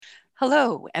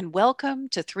Hello, and welcome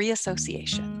to Three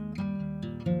Association,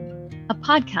 a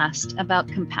podcast about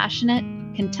compassionate,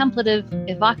 contemplative,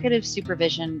 evocative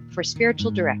supervision for spiritual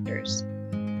directors.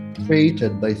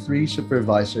 Created by three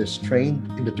supervisors trained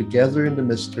in the Together in the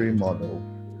Mystery model.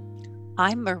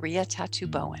 I'm Maria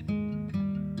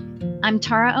Bowen. I'm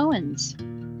Tara Owens.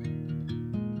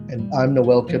 And I'm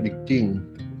Noel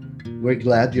Cabigting. We're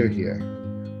glad you're here.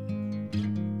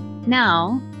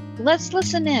 Now, let's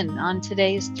listen in on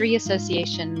today's Three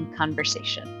Association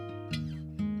conversation.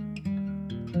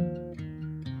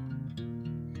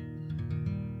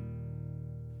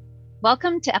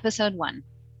 Welcome to episode 1.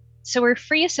 So we're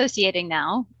free associating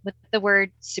now with the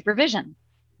word supervision.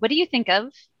 What do you think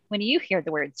of when you hear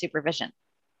the word supervision?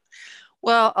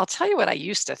 Well, I'll tell you what I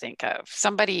used to think of.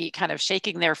 Somebody kind of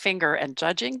shaking their finger and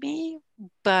judging me.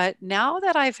 But now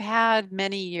that I've had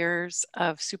many years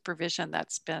of supervision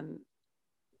that's been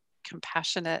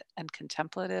compassionate and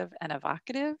contemplative and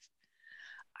evocative,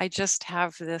 I just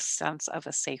have this sense of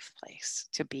a safe place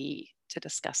to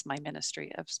discuss my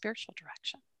ministry of spiritual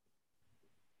direction.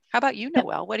 How about you,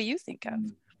 Noel? What do you think of?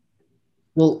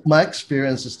 Well, my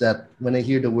experience is that when I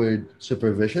hear the word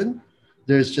supervision,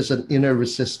 there's just an inner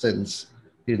resistance,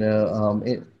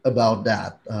 about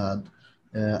that.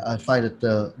 I find that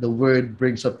the word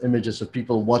brings up images of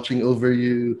people watching over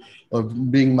you or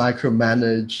being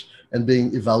micromanaged and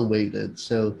being evaluated.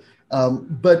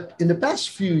 But in the past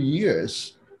few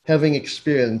years, having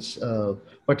experienced,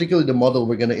 particularly the model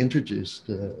we're going to introduce,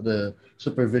 the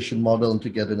supervision model and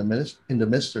Together in the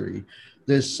Mystery,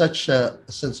 there's such a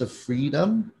sense of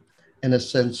freedom and a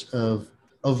sense of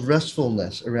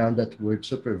restfulness around that word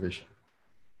supervision.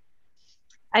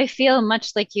 I feel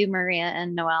much like you, Maria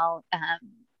and Noel.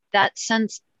 That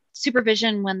sense,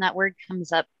 supervision, when that word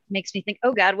comes up, makes me think,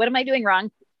 oh God, what am I doing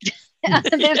wrong?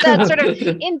 There's that sort of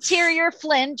interior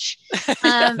flinch.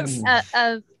 But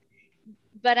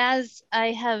as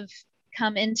I have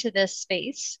come into this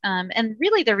space, and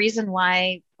really the reason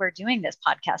why we're doing this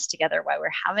podcast together, why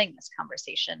we're having this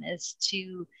conversation, is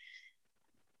to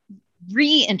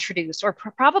reintroduce or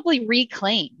probably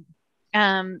reclaim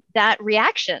that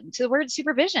reaction to the word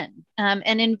supervision,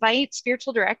 and invite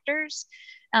spiritual directors,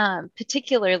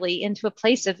 particularly into a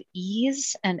place of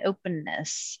ease and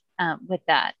openness with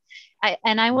that.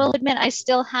 I will admit, I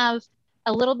still have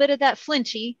a little bit of that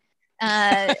flinchy,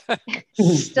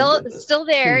 still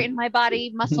there in my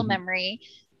body, muscle memory,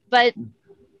 but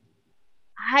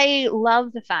I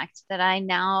love the fact that I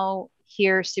now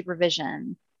hear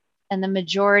supervision, and the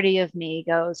majority of me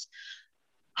goes,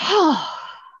 oh.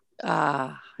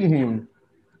 Yeah,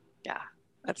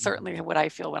 that's certainly what I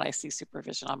feel when I see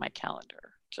supervision on my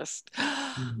calendar. Just,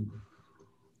 yeah.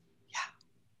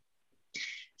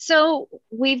 So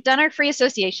we've done our free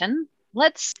association.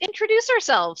 Let's introduce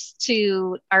ourselves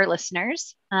to our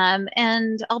listeners.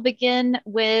 And I'll begin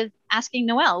with asking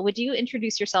Noel, would you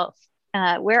introduce yourself?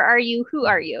 Where are you? Who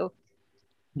are you?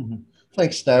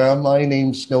 Thanks, Tara. My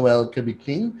name's Noel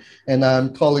Cabigting, and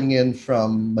I'm calling in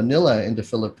from Manila in the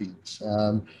Philippines.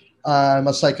 I'm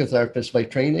a psychotherapist by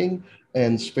training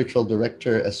and spiritual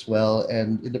director as well.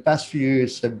 And in the past few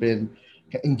years, I've been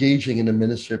engaging in the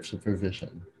ministry of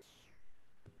supervision.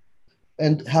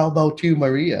 And how about you,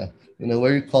 Maria?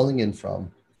 Where are you calling in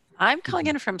from? I'm calling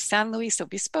in from San Luis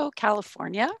Obispo,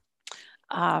 California.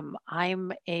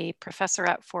 I'm a professor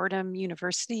at Fordham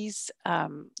University's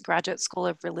Graduate School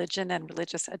of Religion and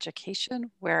Religious Education,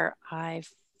 where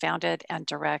I've founded and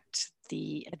direct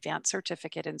the Advanced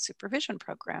Certificate in Supervision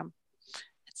program.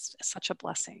 It's such a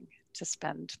blessing to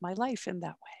spend my life in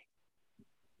that way.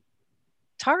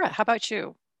 Tara, how about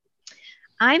you?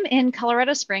 I'm in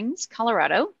Colorado Springs,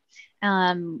 Colorado,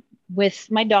 with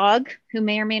my dog, who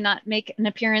may or may not make an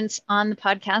appearance on the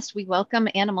podcast. We welcome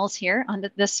animals here on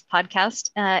this podcast.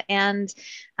 And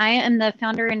I am the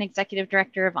founder and executive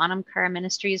director of Anam Cara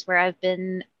Ministries, where I've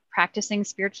been practicing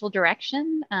spiritual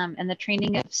direction and the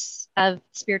training of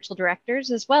spiritual directors,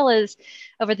 as well as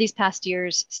over these past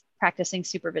years, practicing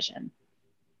supervision.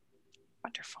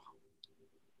 Wonderful.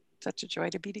 Such a joy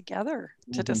to be together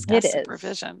to discuss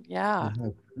supervision. Yeah.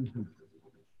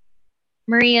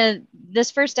 Maria,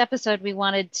 this first episode, we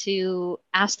wanted to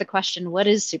ask the question, what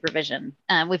is supervision?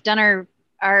 We've done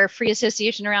our free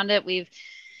association around it. We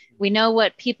know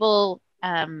what people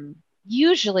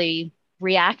usually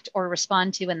react or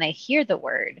respond to when they hear the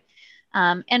word.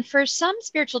 And for some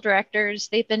spiritual directors,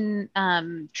 they've been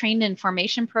trained in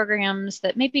formation programs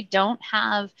that maybe don't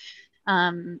have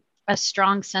a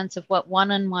strong sense of what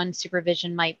one-on-one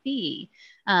supervision might be.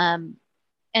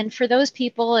 And for those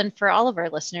people and for all of our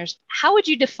listeners, how would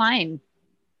you define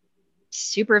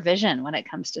supervision when it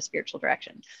comes to spiritual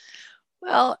direction?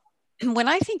 Well, when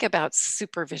I think about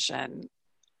supervision,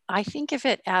 I think of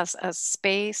it as a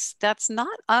space that's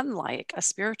not unlike a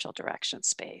spiritual direction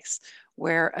space,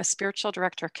 where a spiritual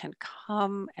director can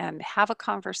come and have a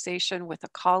conversation with a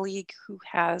colleague who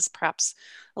has perhaps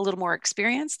a little more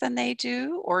experience than they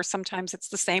do, or sometimes it's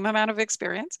the same amount of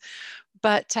experience.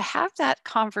 But to have that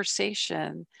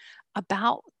conversation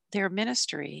about their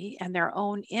ministry and their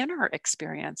own inner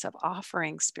experience of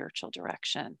offering spiritual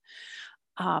direction,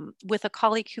 with a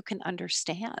colleague who can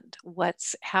understand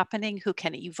what's happening, who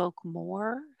can evoke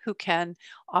more, who can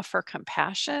offer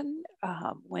compassion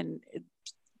when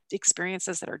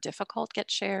experiences that are difficult get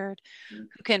shared,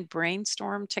 who can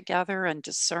brainstorm together and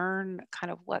discern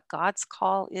kind of what God's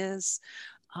call is,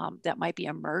 that might be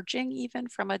emerging even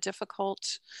from a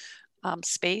difficult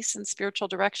space and spiritual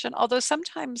direction. Although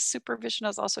sometimes supervision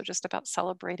is also just about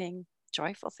celebrating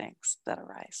joyful things that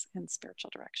arise in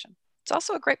spiritual direction. It's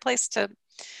also a great place to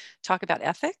talk about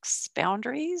ethics,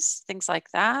 boundaries, things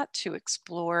like that, to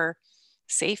explore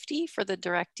safety for the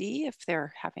directee if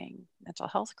they're having mental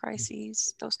health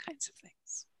crises, those kinds of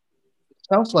things.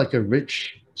 Sounds like a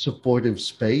rich, supportive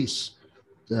space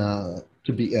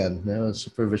to be in,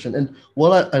 supervision. And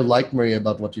what I like, Maria,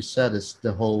 about what you said is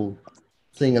the whole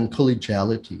thing on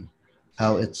collegiality,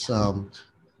 how it's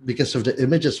because of the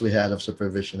images we had of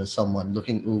supervision as someone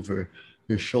looking over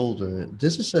your shoulder.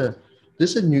 This is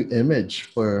a new image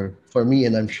for me,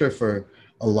 and I'm sure for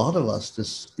a lot of us.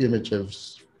 This image of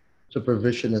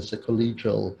supervision as a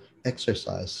collegial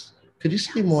exercise. Could you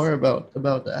say Yes. more about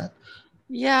that?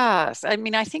 Yes. I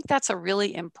mean, I think that's a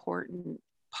really important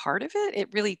part of it.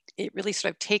 It really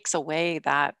sort of takes away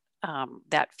that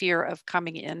fear of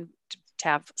coming in to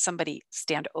have somebody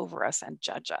stand over us and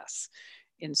judge us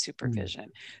in Mm.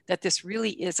 supervision. That this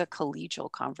really is a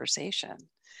collegial conversation,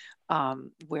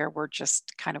 where we're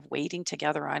just kind of waiting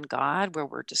together on God, where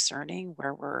we're discerning,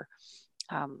 where we're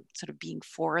sort of being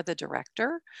for the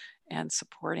director and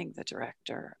supporting the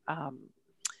director.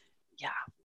 Yeah.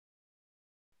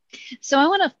 So I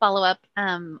want to follow up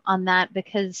on that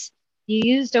because you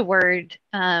used a word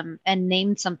and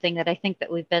named something that I think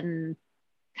that we've been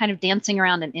kind of dancing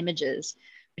around in images,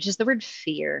 which is the word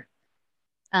fear.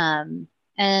 And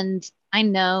I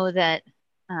know that,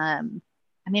 I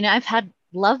mean, I've had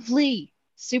lovely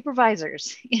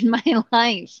supervisors in my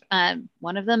life.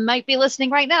 One of them might be listening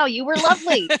right now. You were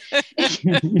lovely.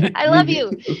 I love Me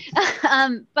you. too.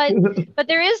 But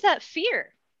there is that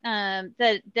fear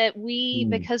that we, Mm.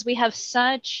 because we have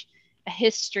such a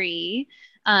history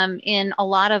in a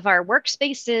lot of our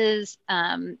workspaces,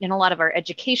 in a lot of our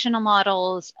educational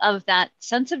models, of that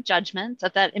sense of judgment,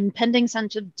 of that impending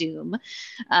sense of doom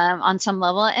on some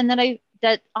level, and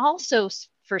that also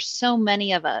for so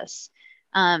many of us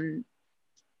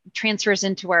transfers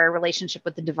into our relationship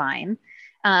with the divine.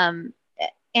 Um,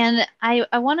 and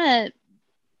I want to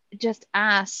just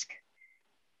ask,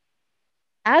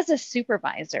 as a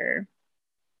supervisor,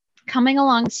 coming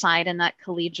alongside in that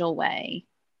collegial way,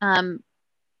 um,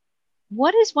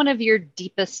 what is one of your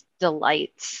deepest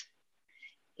delights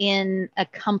in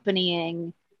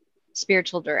accompanying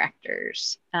spiritual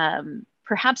directors,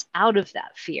 perhaps out of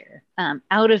that fear,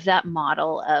 out of that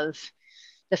model of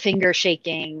the finger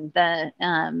shaking,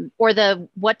 or the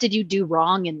what did you do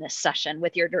wrong in this session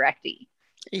with your directee?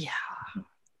 Yeah.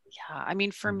 Yeah. I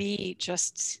mean, for me,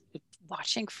 just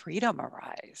watching freedom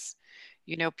arise.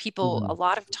 People, a Mhm.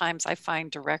 lot of times I find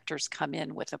directors come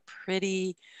in with a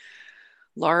pretty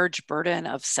large burden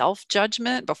of self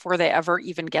judgment before they ever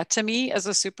even get to me as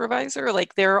a supervisor.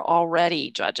 Like they're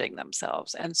already judging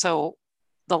themselves. And so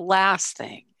the last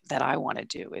thing that I want to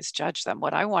do is judge them.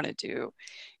 What I want to do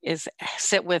is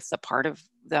sit with the part of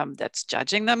them that's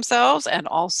judging themselves, and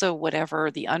also whatever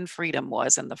the unfreedom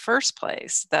was in the first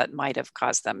place that might have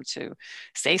caused them to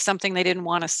say something they didn't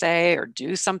want to say or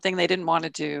do something they didn't want to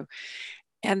do.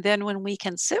 And then when we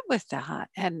can sit with that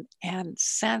and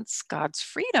sense God's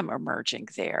freedom emerging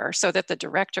there, so that the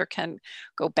director can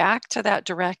go back to that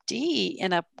directee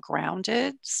in a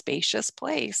grounded, spacious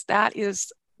place, that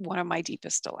is one of my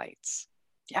deepest delights.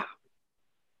 Yeah.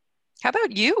 How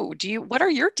about you? What are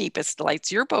your deepest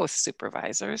delights? You're both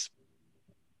supervisors.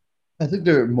 I think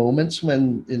there are moments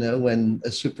when, when a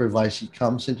supervisee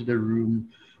comes into the room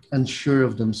unsure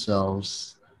of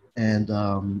themselves and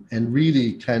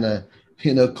really kind of,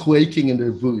 quaking in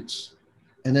their boots,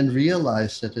 and then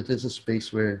realize that it is a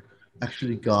space where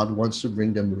actually God wants to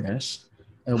bring them rest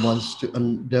and wants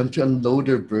them to unload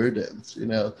their burdens,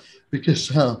 because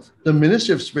the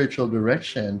ministry of spiritual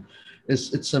direction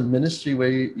it's a ministry where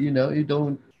you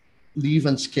don't leave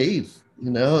unscathed.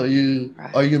 Our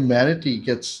Right. humanity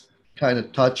gets kind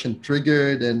of touched and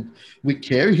triggered, and we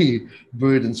carry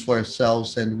burdens for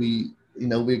ourselves, and we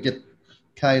get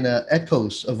kind of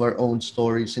echoes of our own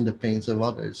stories in the pains of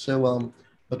others. So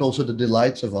but also the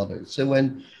delights of others. So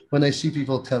when I see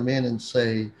people come in and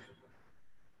say,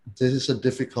 this is a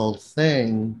difficult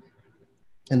thing,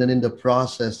 and then in the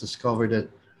process discover that,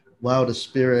 wow, the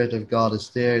spirit of God is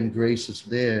there and grace is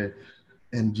there,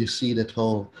 and you see that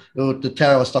whole, the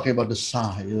Tara was talking about the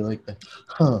sigh, like that,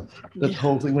 that Yeah.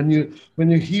 whole thing. When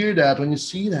you hear that, when you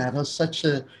see that, it's such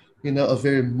a, a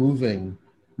very moving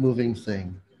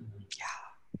thing.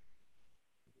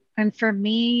 And for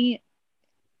me,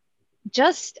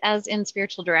 just as in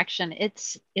spiritual direction,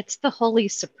 it's the holy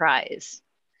surprise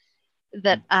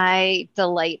that I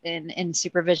delight in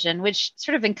supervision, which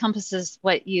sort of encompasses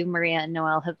what you, Maria, and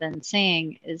Noel have been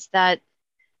saying, is that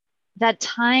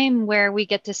time where we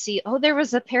get to see, oh, there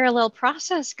was a parallel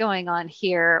process going on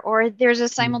here, or there's a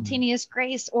Mm. simultaneous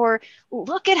grace, or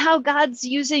look at how God's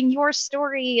using your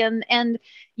story and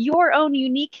your own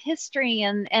unique history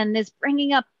and is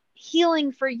bringing up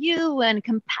healing for you and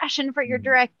compassion for your Mm.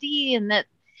 directee,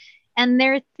 and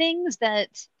there are things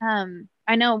that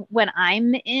I know when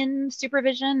I'm in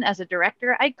supervision as a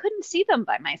director, I couldn't see them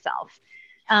by myself.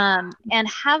 And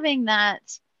having that,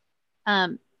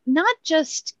 not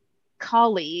just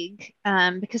colleague,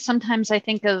 because sometimes I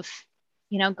think of,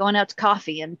 going out to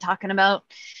coffee and talking about,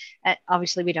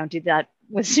 obviously we don't do that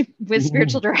with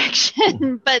spiritual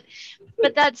direction, but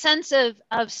that sense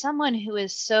of someone who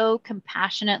is so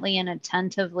compassionately and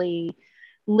attentively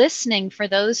listening for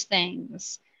those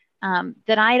things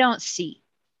that I don't see,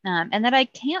 and that I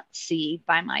can't see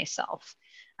by myself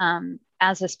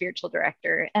as a spiritual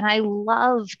director. And I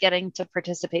love getting to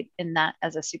participate in that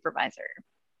as a supervisor.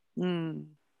 Mm.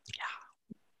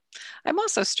 I'm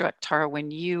also struck, Tara, when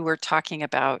you were talking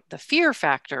about the fear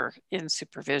factor in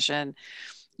supervision,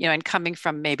 and coming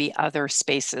from maybe other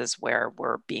spaces where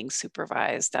we're being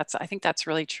supervised. I think that's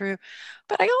really true.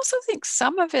 But I also think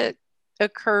some of it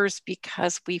occurs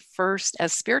because we first,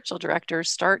 as spiritual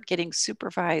directors, start getting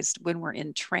supervised when we're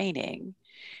in training,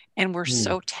 and we're Mm.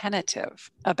 so tentative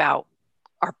about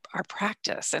our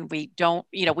practice, and we don't,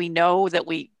 we know that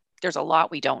there's a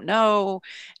lot we don't know,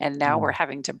 and now we're Mm.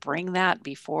 having to bring that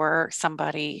before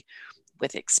somebody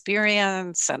with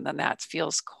experience, and then that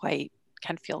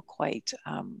can feel quite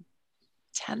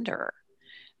tender.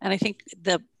 And I think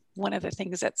one of the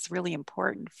things that's really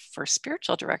important for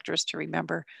spiritual directors to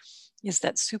remember is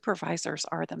that supervisors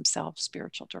are themselves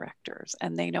spiritual directors,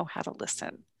 and they know how to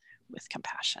listen with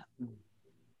compassion.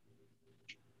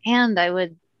 And I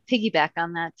would piggyback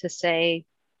on that to say,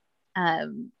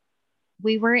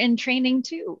 we were in training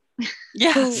too. Who,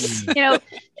 Yes.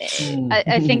 Mm.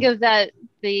 I think Mm. of that,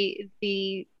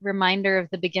 the reminder of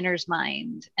the beginner's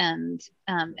mind, and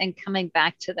coming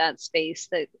back to that space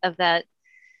of that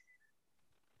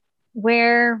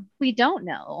where we don't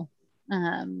know,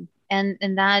 and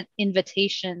that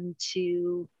invitation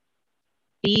to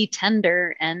be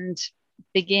tender and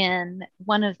begin.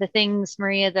 One of the things,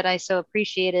 Maria, that I so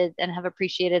appreciated and have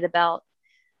appreciated about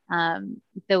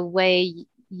the way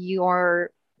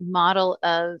your model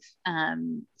of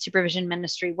supervision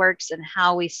ministry works, and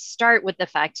how we start with the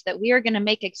fact that we are going to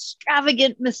make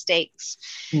extravagant mistakes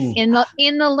Mm.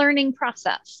 in the learning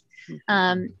process,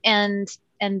 Mhm.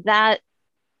 and that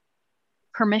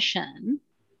permission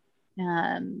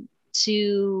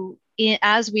to,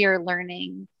 as we are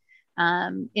learning,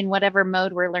 in whatever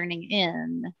mode we're learning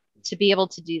in, to be able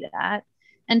to do that.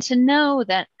 And to know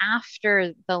that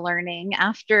after the learning,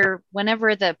 after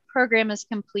whenever the program is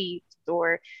complete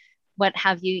or what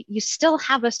have you, you still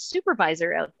have a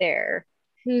supervisor out there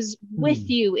who's with Mm.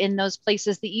 you in those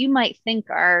places that you might think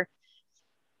are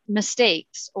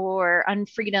mistakes or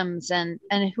unfreedoms,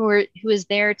 and who is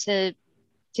there to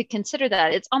consider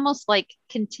that. It's almost like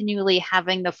continually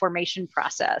having the formation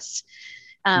process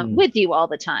Mm. with you all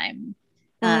the time.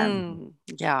 Yeah. Mm.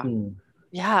 Yeah. Mm.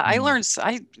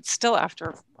 I still,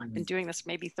 after I've been doing this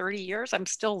maybe 30 years, I'm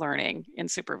still learning in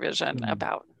supervision Mm.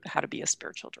 about how to be a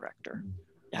spiritual director.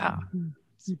 Yeah.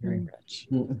 It's very Mm-hmm. rich.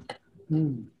 Mm.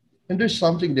 Mm. And there's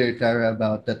something there, Tara,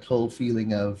 about that whole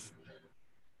feeling of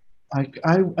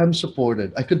I'm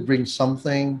supported. I could bring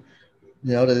something,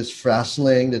 that is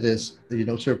frazzling, that is,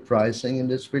 surprising in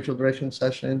this spiritual direction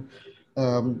session.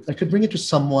 I could bring it to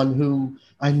someone who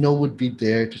I know would be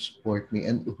there to support me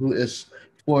and who is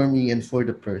for me and for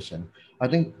the person. I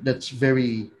think that's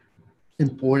very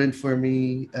important for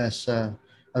me as a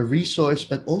resource,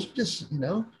 but also just,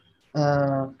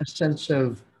 a sense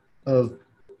of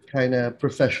kind of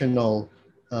professional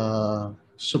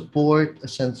support, a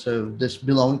sense of this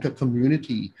belonging to a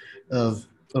community of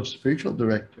of spiritual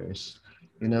directors,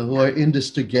 who are in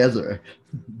this together.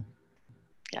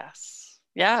 Yes.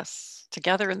 Yes.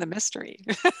 Together in the mystery.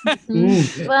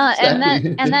 Well,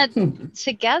 Exactly. and that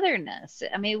togetherness.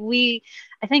 I mean,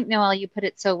 I think, Noel, you put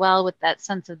it so well with that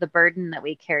sense of the burden that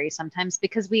we carry sometimes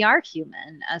because we are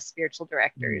human as spiritual Mm,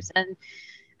 directors. And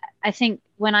I think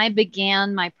when I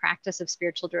began my practice of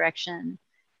spiritual direction,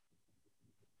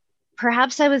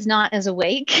 perhaps I was not as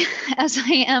awake as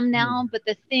I am mm, now, but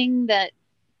the thing that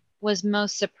was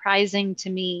most surprising to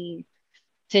me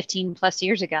 15 plus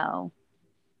years ago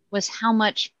was how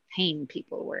much pain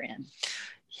people were in,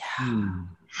 Yeah. mm,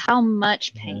 how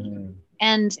much pain. yeah,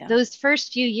 And Yeah. those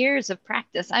first few years of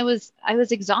practice, I was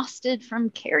exhausted from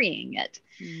carrying it.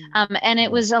 Mm. And it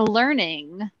mm, was a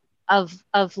learning of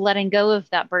letting go of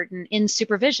that burden in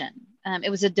supervision. It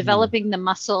was a mm, developing the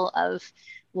muscle of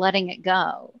letting it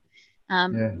go.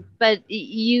 yeah. But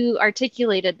you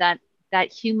articulated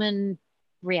that human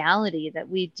reality that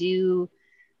we do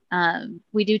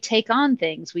take on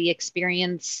things. We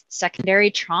experience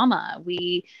secondary trauma.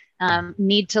 We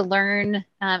need to learn,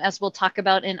 as we'll talk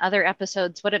about in other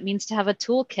episodes, what it means to have a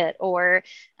toolkit, or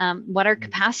what our Mm,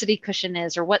 capacity cushion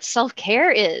is, or what self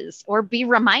care is, or be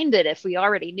reminded if we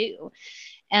already knew.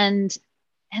 And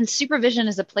supervision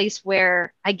is a place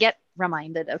where I get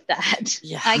reminded of that.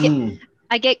 Yeah. mm,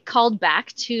 I get called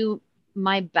back to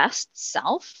my best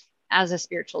self as a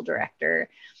spiritual director,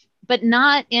 but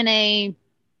not in a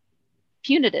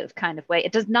punitive kind of way.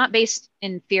 It does not based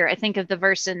in fear. I think of the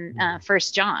verse in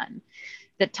First John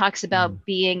that talks mm, about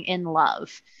being in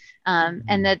love, and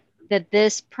mm, that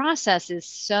this process is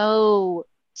so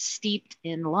steeped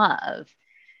in love,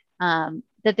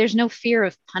 that there's no fear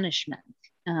of punishment,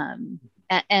 and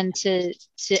to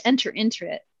enter into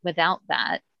it without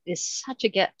that is such a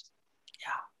gift.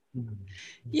 Yeah. mm,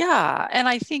 Yeah. And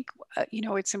I think,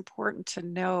 it's important to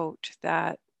note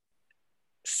that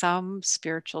some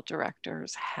spiritual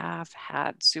directors have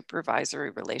had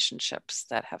supervisory relationships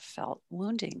that have felt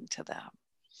wounding to them.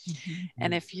 Mhm.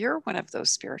 And if you're one of those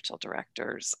spiritual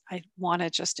directors, I want to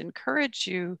just encourage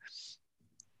you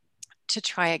to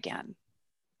try again,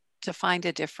 to find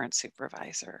a different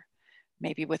supervisor,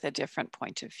 maybe with a different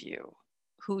point of view,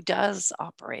 who does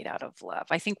operate out of love.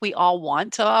 I think we all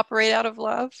want to operate out of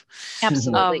love, mm.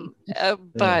 Absolutely. Yeah.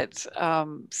 but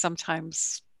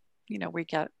sometimes,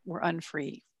 we're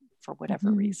unfree for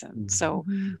whatever Mhm. reason. Mm, So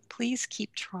Mhm. please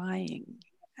keep trying,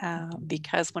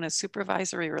 because when a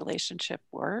supervisory relationship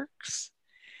works,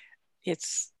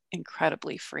 it's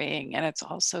incredibly freeing, and it's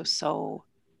also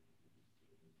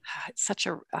it's such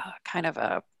a kind of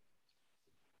a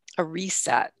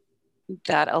reset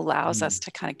that allows us mm,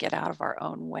 to kind of get out of our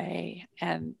own way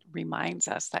and reminds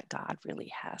us that God really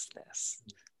has this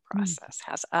Mm. process,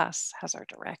 has us, has our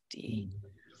directee, mm.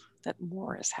 that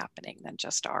more is happening than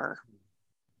just our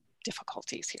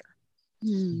difficulties here.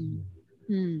 Mm.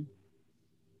 Mm.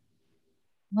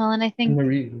 Well, and I And think,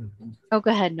 Marie, oh,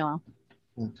 go ahead, Noel.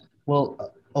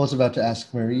 well, I was about to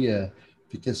ask Maria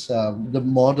because the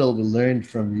model we learned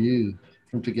from you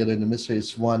from Together in the Mystery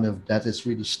is one of that is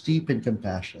really steep in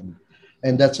compassion,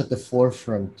 and that's at the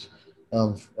forefront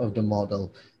of the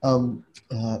model.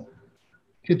 Uh,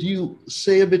 could you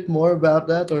say a bit more about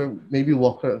that, or maybe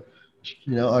walk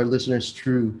our listeners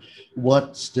through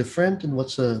what's different and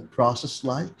what's the process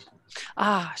like?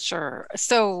 Sure.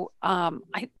 So,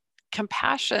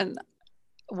 compassion,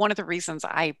 one of the reasons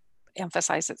I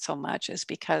emphasize it so much is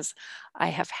because I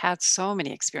have had so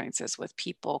many experiences with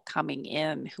people coming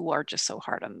in who are just so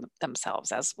hard on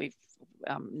themselves, as we've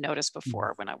noticed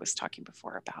before when I was talking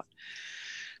before about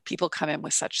people come in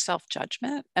with such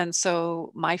self-judgment. And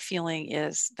so my feeling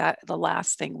is that the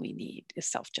last thing we need is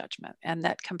self-judgment, and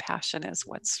that compassion is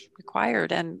what's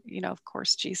required. And, of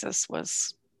course, Jesus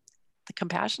was the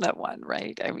compassionate one,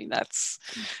 right? I mean,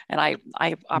 and I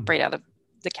Mm, operate out of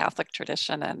the Catholic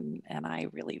tradition, and I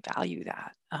really value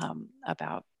that,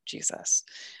 about Jesus.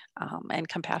 And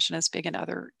compassion is big in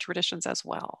other traditions as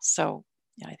well. So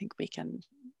yeah, I think we can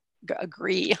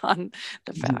agree on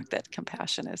the mm, fact that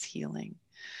compassion is healing.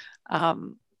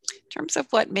 In terms of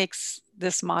what makes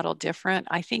this model different,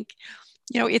 I think,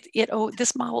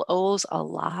 this model owes a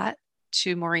lot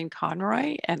to Maureen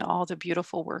Conroy and all the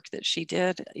beautiful work that she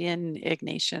did in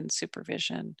Ignatian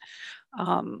supervision.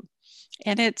 Um,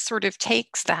 and it sort of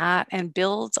takes that and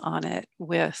builds on it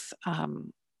with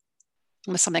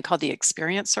something called the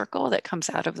Experience Circle that comes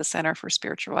out of the Center for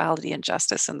Spirituality and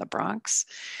Justice in the Bronx.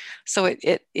 So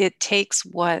it takes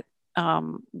what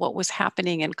was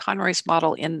happening in Conroy's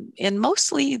model in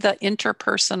mostly the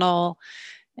interpersonal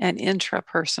and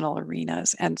intrapersonal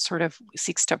arenas, and sort of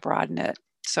seeks to broaden it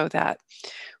so that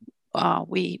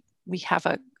we we have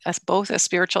both a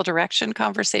spiritual direction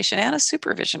conversation and a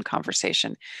supervision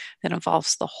conversation that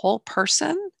involves the whole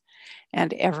person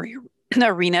and every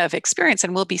arena of experience.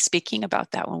 And we'll be speaking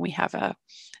about that when we have a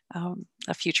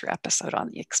future episode on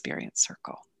the experience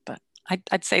circle. But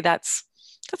I'd say that's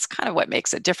kind of what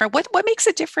makes it different. What makes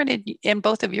it different in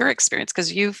both of your experience?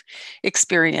 Because you've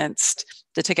experienced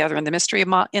the Together in the Mystery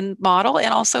model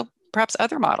and also perhaps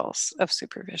other models of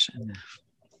supervision.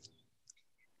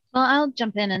 Well, I'll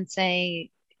jump in and say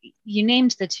you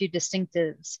named the two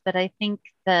distinctives, but I think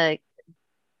the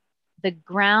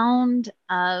ground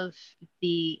of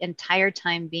the entire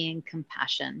time being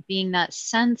compassion, being that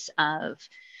sense of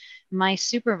my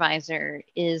supervisor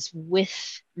is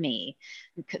with me.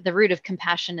 The root of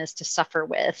compassion is to suffer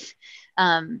with.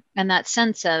 And that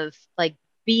sense of like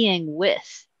being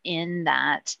with in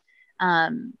that.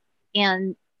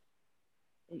 And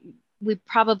we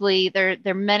probably, there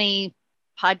are many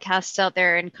podcasts out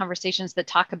there and conversations that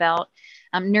talk about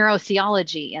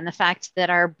neurotheology and the fact that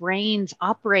our brains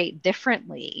operate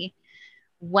differently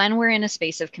when we're in a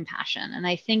space of compassion. And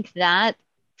I think that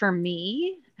for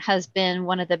me has been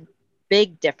one of the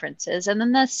big differences. And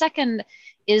then the second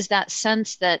is that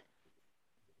sense that,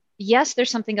 yes, there's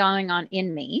something going on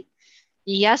in me.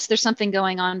 Yes, there's something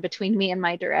going on between me and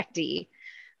my directee,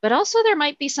 but also there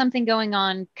might be something going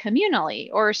on communally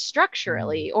or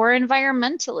structurally or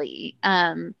environmentally,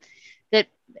 that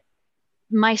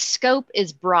my scope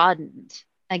is broadened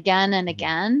again and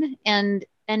again. And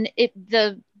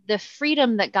the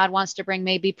freedom that God wants to bring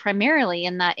may be primarily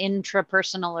in that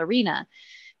intrapersonal arena,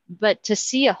 but to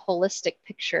see a holistic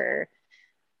picture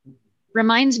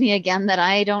reminds me again that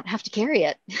I don't have to carry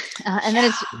it, and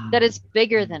that it's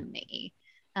bigger than me,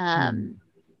 and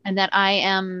that I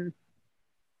am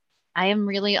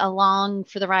really along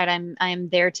for the ride. I am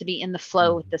there to be in the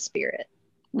flow with the Spirit.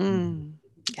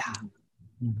 Yeah.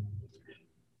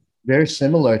 Very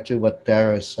similar to what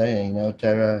Tara is saying. You know,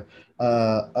 Tara,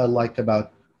 I liked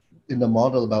about in the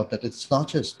model about that. It's not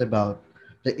just about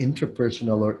the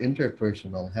interpersonal or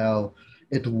interpersonal, how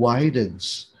it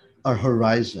widens our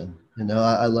horizon. You know,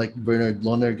 I like Bernard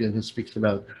Lonergan who speaks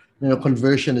about, you know,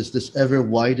 conversion is this ever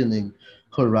widening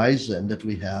horizon that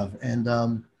we have. And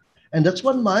that's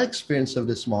what my experience of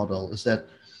this model is that,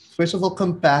 first of all,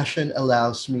 compassion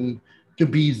allows me to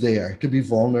be there, to be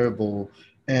vulnerable,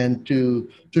 and to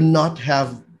not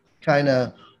have kind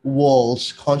of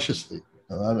walls consciously.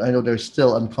 I know there's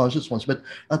still unconscious ones, but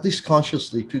at least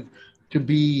consciously to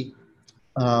be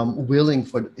willing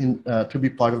to be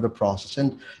part of the process.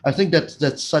 And I think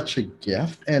that's such a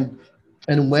gift. And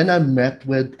when I'm met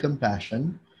with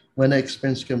compassion, when I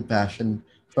experience compassion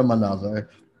from another,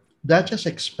 that just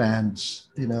expands,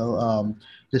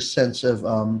 this sense of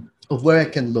where I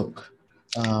can look,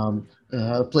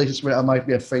 places where I might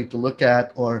be afraid to look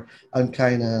at or I'm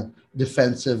kind of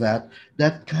defensive at.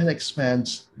 That kind of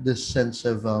expands this sense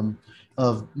of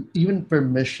even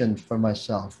permission for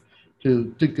myself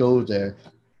to go there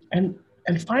and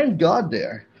find God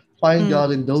there. Find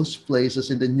God in those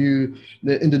places, in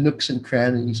the nooks and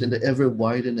crannies, in the ever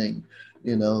widening,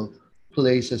 you know,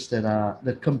 places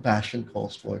that compassion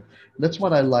calls for. That's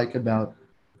what I like about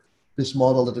this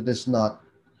model, that it is not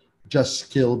just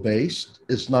skill based,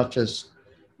 it's not just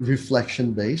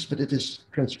reflection based, but it is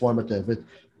transformative.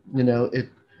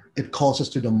 It calls us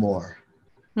to the more.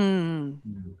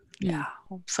 Yeah,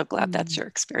 I'm so glad that's your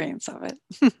experience of it.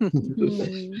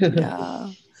 Yeah.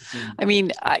 I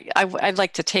mean, I'd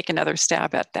like to take another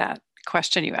stab at that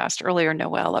question you asked earlier,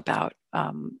 Noel, about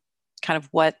kind of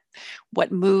what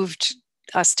moved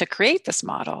us to create this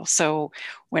model. So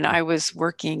when I was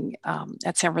working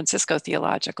at San Francisco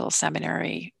Theological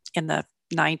Seminary in the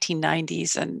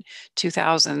 1990s and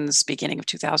 2000s, beginning of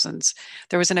 2000s,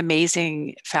 there was an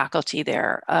amazing faculty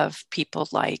there of people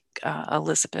like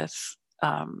Elizabeth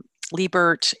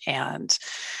Liebert and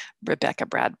Rebecca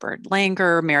Bradford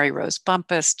Langer, Mary Rose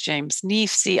Bumpus, James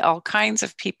Neefsey, all kinds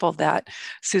of people, that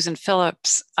Susan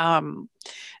Phillips,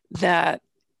 that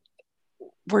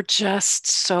were just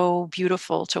so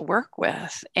beautiful to work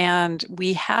with. And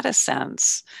we had a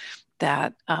sense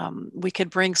that we could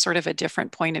bring sort of a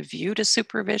different point of view to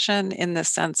supervision, in the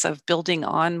sense of building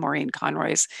on Maureen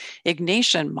Conroy's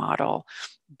Ignatian model,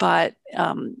 but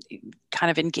kind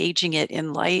of engaging it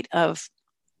in light of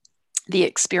the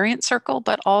experience circle,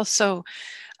 but also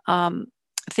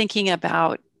thinking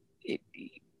about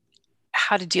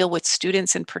how to deal with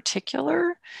students in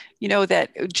particular, that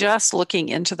just looking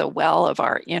into the well of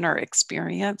our inner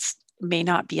experience may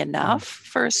not be enough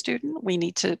for a student. We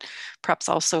need to perhaps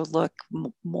also look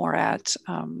more at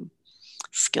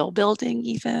skill building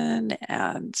even,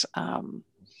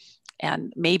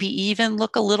 and maybe even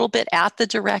look a little bit at the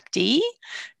directee,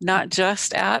 not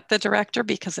just at the director,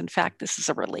 because in fact, this is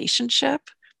a relationship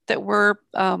that we're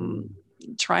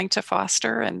trying to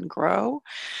foster and grow,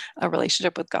 a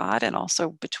relationship with God and also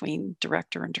between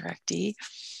director and directee.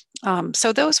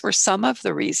 So those were some of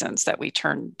the reasons that we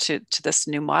turned to this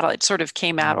new model. It sort of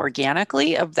came out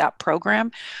organically of that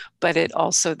program, but it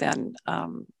also then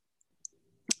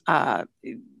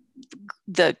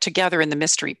the Together in the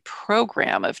Mystery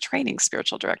program of training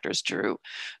spiritual directors grew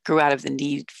out of the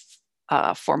need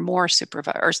for more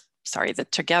the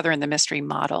Together in the Mystery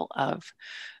model of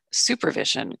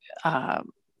supervision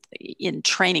in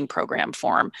training program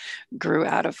form grew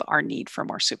out of our need for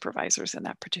more supervisors in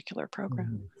that particular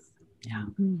program. Yeah.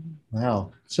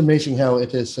 Wow. It's amazing how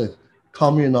it is a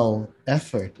communal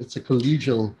effort. It's a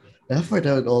collegial effort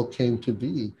how it all came to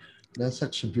be. That's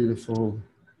such a beautiful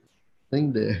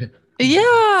thing there.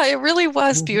 Yeah, it really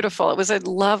was beautiful. It was a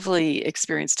lovely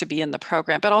experience to be in the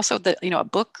program, but also a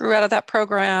book grew out of that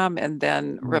program. And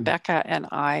then Rebecca and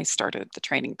I started the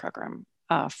training program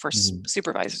for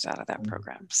supervisors out of that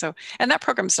program. So, and that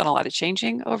program's done a lot of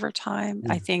changing over time.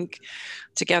 I think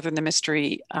Together in the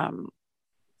Mystery,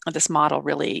 this model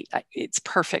really, it's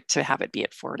perfect to have it be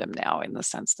at Fordham now in the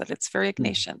sense that it's very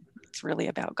Ignatian. It's really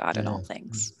about God in all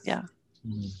things. Yeah.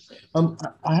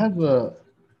 I have a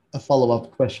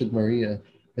follow-up question, Maria,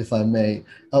 if I may.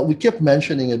 We kept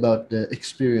mentioning about the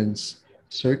experience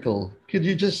circle. Could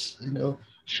you just,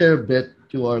 share a bit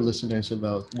to our listeners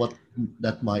about what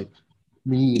that might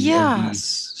mean?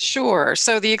 Yes, sure.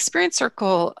 So the experience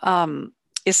circle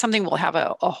is something we'll have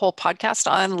a whole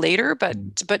podcast on later,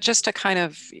 but just to kind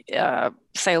of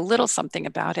say a little something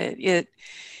about it,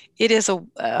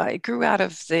 it grew out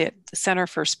of the Center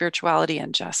for Spirituality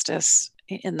and Justice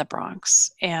in the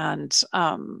Bronx, and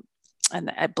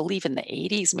I believe in the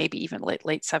 80s, maybe even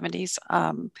late 70s.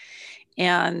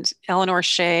 And Eleanor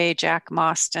Shea, Jack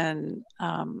Mostyn,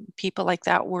 people like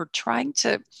that were trying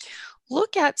to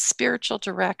look at spiritual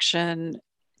direction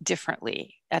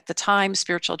differently. At the time,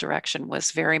 spiritual direction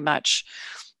was very much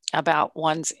about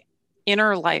one's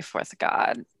inner life with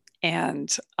God, and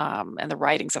the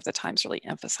writings of the times really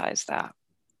emphasized that.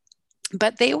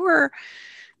 But they were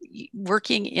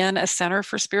working in a Center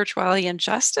for Spirituality and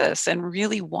Justice and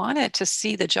really wanted to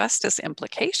see the justice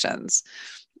implications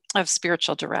of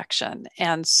spiritual direction.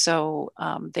 And so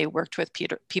they worked with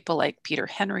people like Peter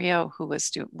Henrio, who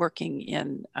was working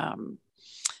in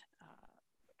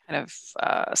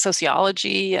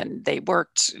sociology, and they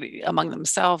worked among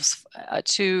themselves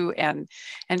too, and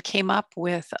came up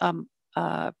with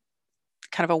kind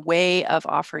of a way of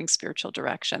offering spiritual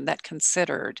direction that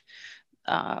considered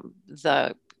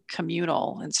the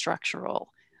communal and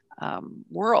structural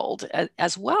world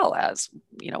as well as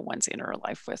one's inner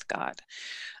life with God.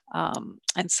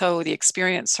 And so the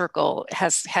experience circle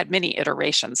has had many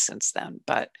iterations since then,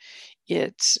 but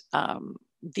it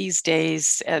these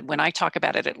days, when I talk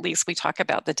about it, at least we talk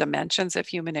about the dimensions of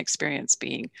human experience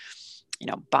being,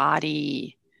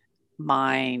 body,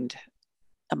 mind,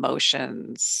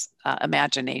 emotions,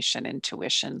 imagination,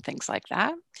 intuition, things like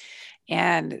that.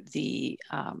 And the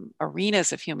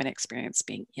arenas of human experience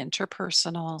being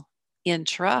interpersonal,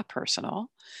 intrapersonal,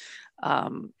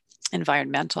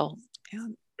 environmental,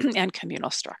 and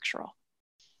communal structural.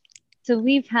 So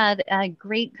we've had a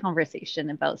great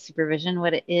conversation about supervision,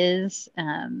 what it is,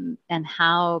 and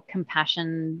how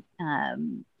compassion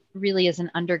really is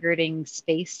an undergirding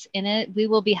space in it. We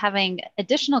will be having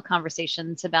additional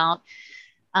conversations about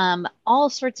all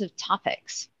sorts of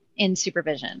topics in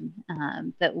supervision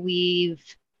that we've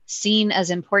seen as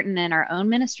important in our own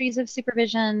ministries of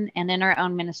supervision and in our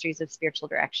own ministries of spiritual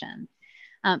direction.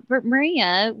 But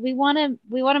Maria, we want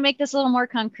to make this a little more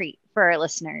concrete for our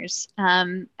listeners.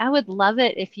 I would love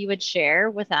it if you would share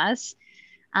with us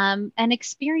an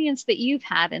experience that you've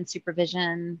had in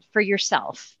supervision for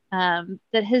yourself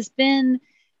that has been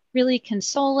really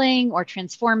consoling or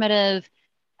transformative,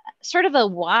 sort of a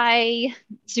why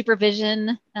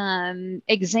supervision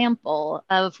example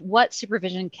of what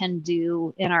supervision can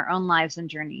do in our own lives and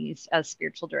journeys as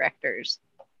spiritual directors.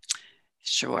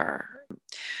 Sure.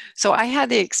 So I had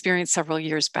the experience several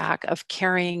years back of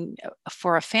caring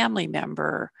for a family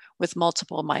member with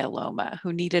multiple myeloma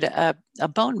who needed a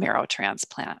bone marrow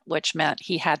transplant, which meant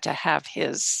he had to have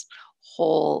his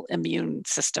whole immune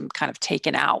system kind of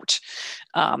taken out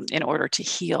in order to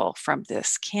heal from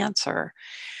this cancer,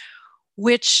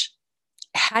 which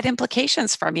had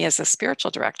implications for me as a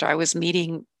spiritual director. I was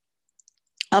meeting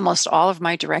almost all of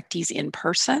my directees in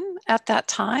person at that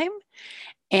time.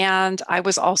 And I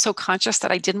was also conscious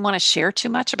that I didn't want to share too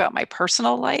much about my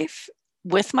personal life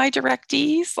with my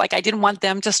directees. Like, I didn't want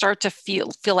them to start to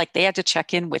feel like they had to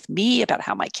check in with me about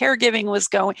how my caregiving was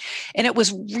going. And it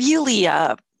was really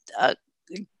a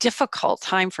difficult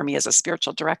time for me as a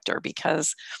spiritual director,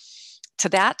 because to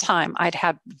that time I'd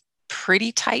had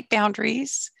pretty tight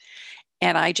boundaries,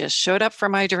 and I just showed up for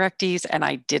my directees and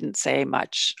I didn't say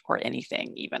much or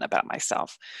anything even about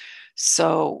myself.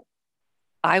 So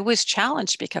I was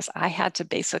challenged because I had to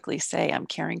basically say, I'm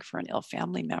caring for an ill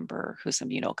family member who's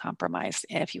immunocompromised.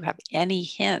 And if you have any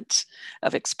hint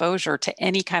of exposure to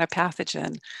any kind of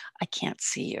pathogen, I can't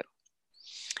see you.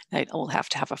 We'll have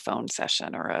to have a phone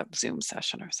session or a Zoom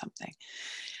session or something.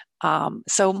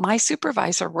 So my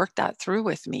supervisor worked that through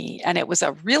with me, and it was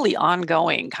a really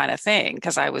ongoing kind of thing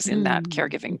because I was in that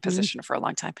caregiving position for a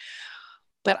long time.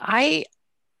 But I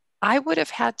would have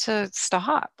had to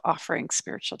stop offering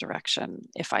spiritual direction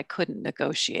if I couldn't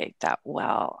negotiate that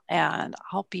well. And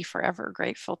I'll be forever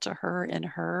grateful to her in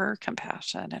her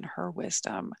compassion and her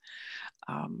wisdom,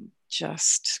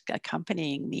 just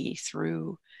accompanying me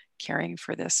through caring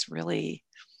for this really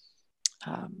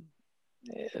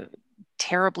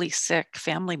terribly sick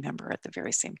family member at the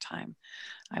very same time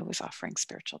I was offering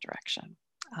spiritual direction.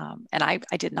 And I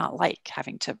did not like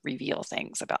having to reveal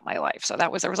things about my life. So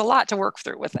there was a lot to work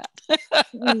through with that.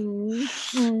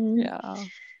 Yeah.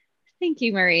 Thank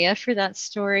you, Maria, for that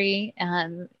story.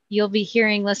 You'll be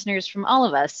hearing listeners from all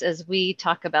of us as we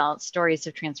talk about stories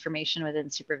of transformation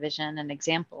within supervision and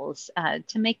examples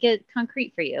to make it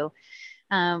concrete for you.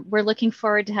 We're looking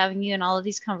forward to having you in all of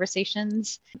these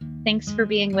conversations. Thanks for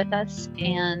being with us,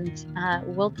 and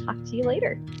we'll talk to you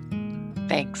later.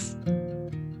 Thanks.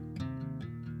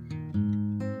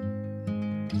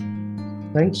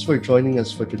 Thanks for joining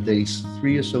us for today's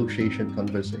Free Association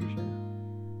conversation.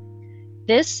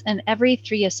 This and every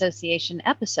 3 Association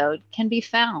episode can be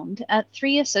found at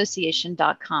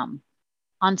 3association.com,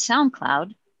 on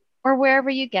SoundCloud, or wherever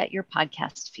you get your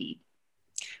podcast feed.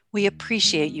 We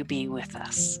appreciate you being with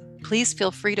us. Please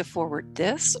feel free to forward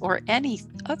this or any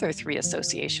other 3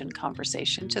 Association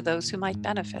conversation to those who might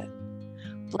benefit.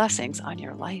 Blessings on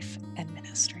your life and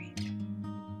ministry.